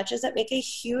little touches that make a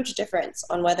huge difference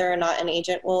on whether or not an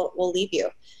agent will leave you.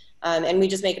 And we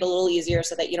just make it a little easier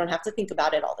so that you don't have to think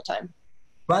about it all the time.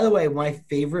 By the way, my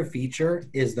favorite feature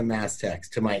is the mass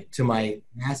text to my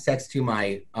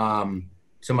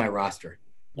roster.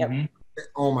 Yep. Mm-hmm.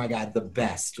 Oh my God, the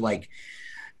best. Like,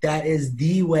 that is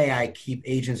the way I keep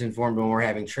agents informed when we're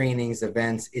having trainings,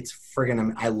 events. It's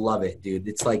friggin', I love it, dude.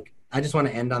 It's like, I just want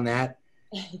to end on that.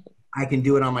 I can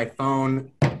do it on my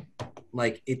phone.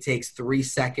 Like, it takes 3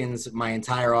 seconds. My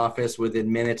entire office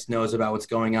within minutes knows about what's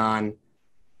going on.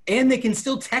 And they can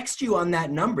still text you on that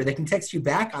number. They can text you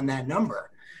back on that number.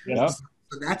 Yeah. So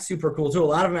that's super cool too. A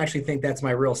lot of them actually think that's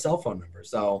my real cell phone number.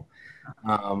 So,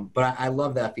 but I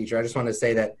love that feature. I just want to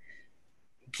say that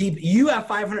you have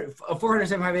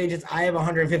 475 agents. I have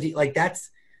 150. Like, that's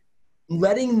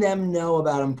letting them know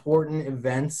about important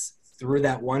events through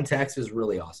that one text is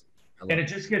really awesome. And it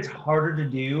just gets harder to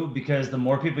do because the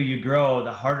more people you grow,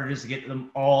 the harder it is to get them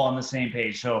all on the same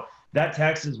page. So that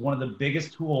text is one of the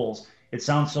biggest tools. It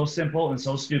sounds so simple and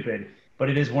so stupid, but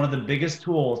it is one of the biggest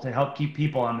tools to help keep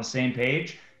people on the same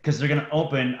page, because they're going to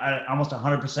open at almost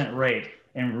 100% rate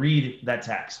and read that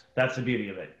text. That's the beauty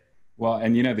of it. Well,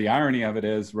 and the irony of it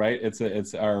is, right,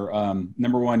 it's our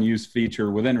number one use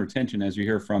feature within retention, as you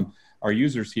hear from our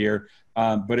users here,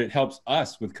 but it helps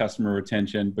us with customer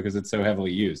retention because it's so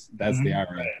heavily used. That's the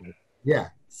irony. Yeah.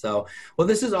 So, well,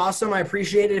 this is awesome. I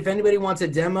appreciate it. If anybody wants a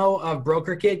demo of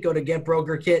BrokerKit, go to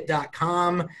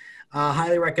getbrokerkit.com.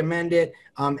 Highly recommend it.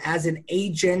 As an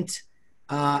agent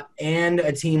and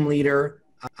a team leader,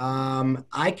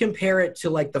 I compare it to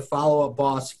like the follow-up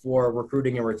boss for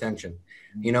recruiting and retention.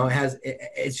 You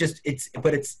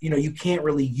can't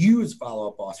really use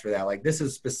follow-up boss for that. Like, this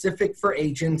is specific for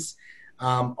agents.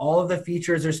 All of the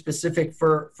features are specific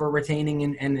for retaining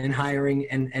and hiring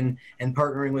and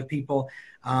partnering with people.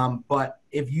 But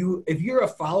if you're a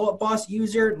follow-up boss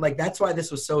user, like, that's why this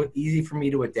was so easy for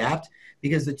me to adapt,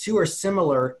 because the two are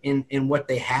similar in what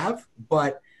they have,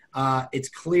 but it's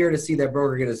clear to see that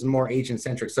BrokerKit is more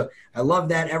agent-centric. So I love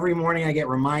that. Every morning I get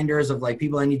reminders of like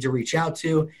people I need to reach out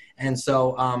to. And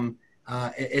so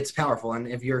it's powerful. And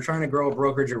if you're trying to grow a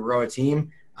brokerage or grow a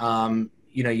team,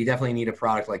 you definitely need a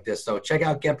product like this. So check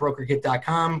out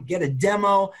getbrokerkit.com, get a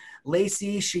demo.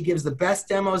 Lacey, she gives the best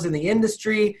demos in the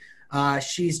industry.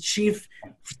 She's Chief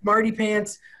Smarty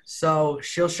Pants, so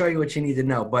she'll show you what you need to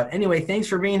know. But anyway, thanks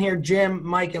for being here, Jim,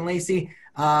 Mike, and Lacey.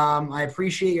 I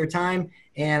appreciate your time,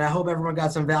 and I hope everyone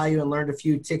got some value and learned a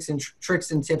few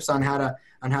tricks and tips on how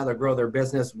to grow their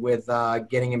business with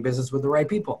getting in business with the right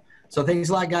people. So thanks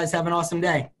a lot, guys. Have an awesome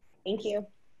day. Thank you.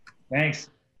 Thanks.